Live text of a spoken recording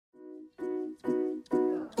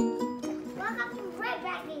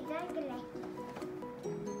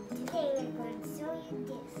going to show you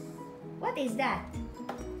this. What is that?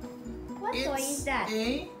 What toy is that?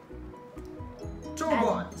 It's a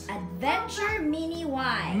Tobot. Adventure Mini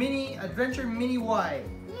Y. Adventure Mini Y.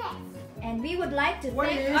 Yes. And we would like to What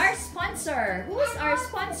thank is- our sponsor. Who's our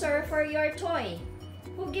sponsor for your toy?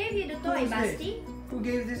 Who gave you the toy, Who is Basti? Who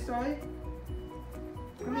gave this toy?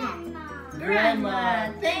 Come here. Grandma.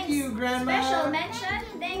 Grandma. Thank Thanks. you, Grandma. Special mention.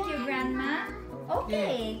 Thank you, Grandma.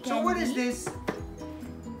 Okay. So can what is we- this?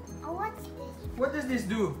 Oh, what's this? What does this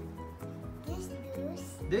do? This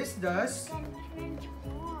This does. can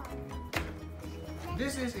transform.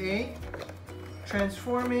 This is a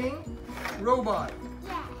transforming robot.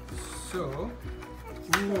 Yes. So,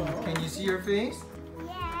 ooh, can you see your face?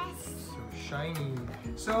 Yes. So shiny.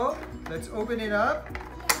 So, let's open it up.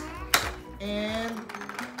 And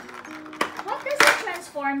What does it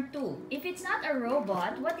transform to? If it's not a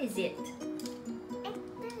robot, what is it? It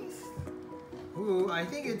is ooh, I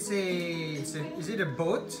think it's a is it a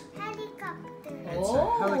boat? helicopter. It's a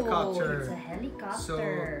helicopter. It's a helicopter. So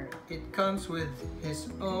it comes with his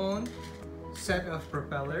own set of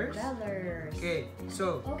propellers. Propellers. Okay,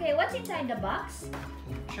 so Okay, what's inside the box?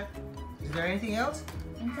 check. Is there anything else?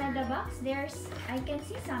 Inside the box, I can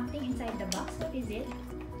see something inside the box. What is it?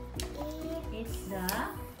 It's the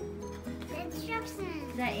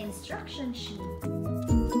Instructions. instruction sheet.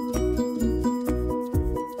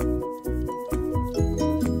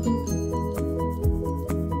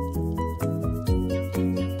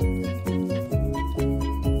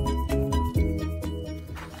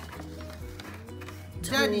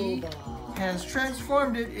 Daddy has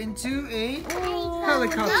transformed it into a Oh,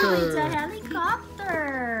 helicopter. it's a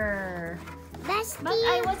helicopter. Basti. But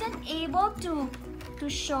I wasn't able to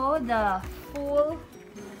show the full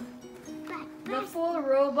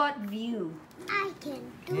robot view. I can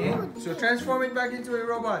do Yeah. this. So transform it back into a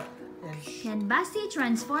robot. And Can Basti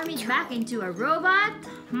transform it back into a robot?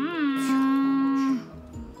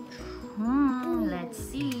 Let's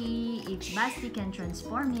see if Basti can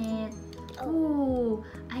transform it. Ooh,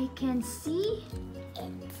 I can see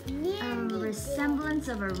It's a nearly resemblance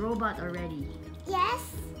of a robot already. Yes.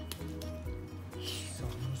 it's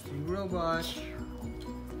almost a robot.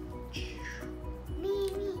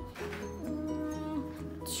 Mimi.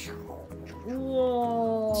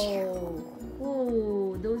 Whoa!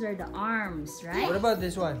 Oh, those are the arms, right? What about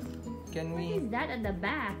this one? Can What we? is that at the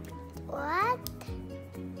back? What?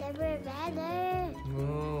 The propeller.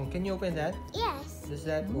 Oh, can you open that? Yes. Does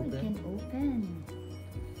that Oh, it open? can open.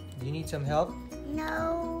 Do you need some help?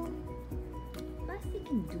 No. Basti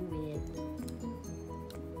can do it.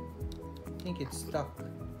 I think it's stuck.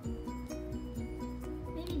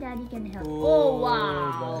 Maybe Daddy can help. Oh, Oh,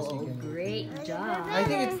 wow! Basti can- Great job. I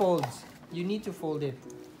think it folds. You need to fold it.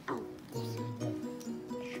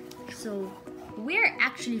 So, we're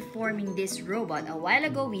actually forming this robot. A while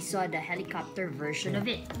ago, we saw the helicopter version of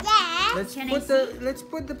it. Yes. Let's Can I put let's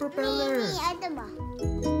put the propeller. Mimi, ano ba?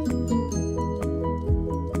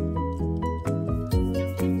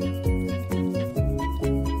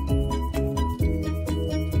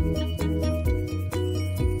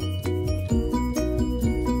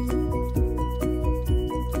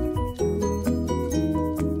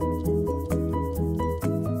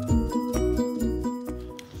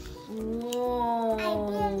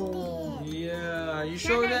 Whoa! Yeah, you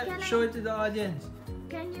Can I- show it to the audience.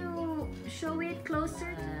 Can you show it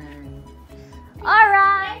closer?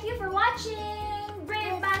 Alright! Thank you for watching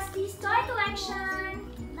Brave Basti's Toy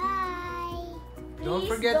Collection. Bye. Don't Please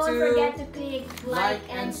forget don't to forget to click like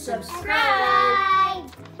and and subscribe.